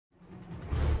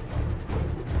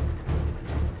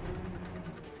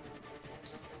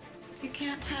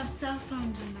can't have cell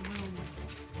phones in the room.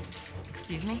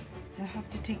 Excuse me? You'll have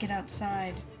to take it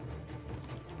outside.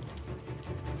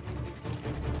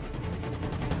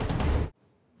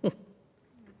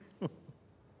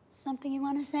 Something you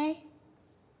want to say?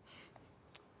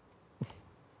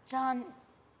 Jeanne,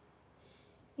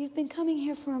 you've been coming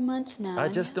here for a month now. I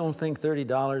just don't think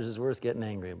 $30 is worth getting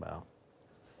angry about.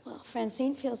 Well,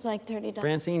 Francine feels like $30.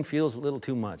 Francine feels a little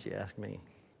too much, you ask me.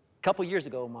 A couple years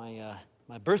ago,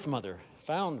 my birth mother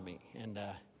found me,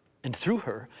 and through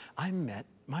her, I met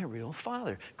my real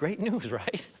father. Great news,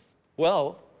 right?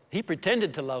 Well, he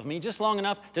pretended to love me just long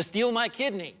enough to steal my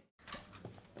kidney.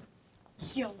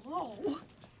 Hello.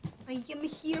 I am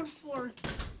here for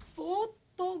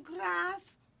photograph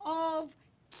of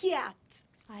cat.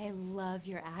 I love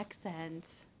your accent.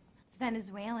 It's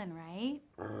Venezuelan, right?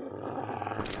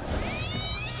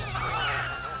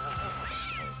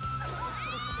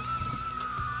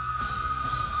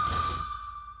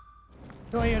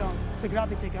 To je on, se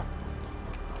grabite ga.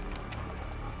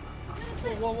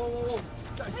 Whoa.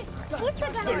 Pusti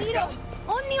ga na miru!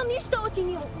 On nije ništa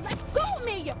učinio! Let go of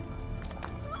me!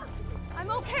 I'm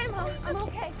okay, Mom. I'm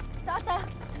okay. Tata,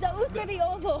 zaustavi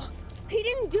ovo. He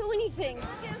didn't do anything.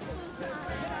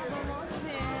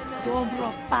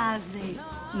 Dobro pazi,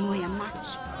 moja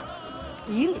mačka.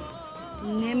 Ili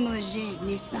ne može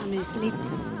ni zamisliti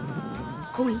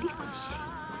koliko će.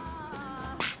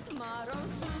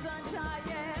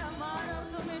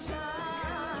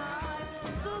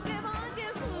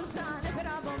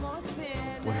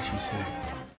 What did she say?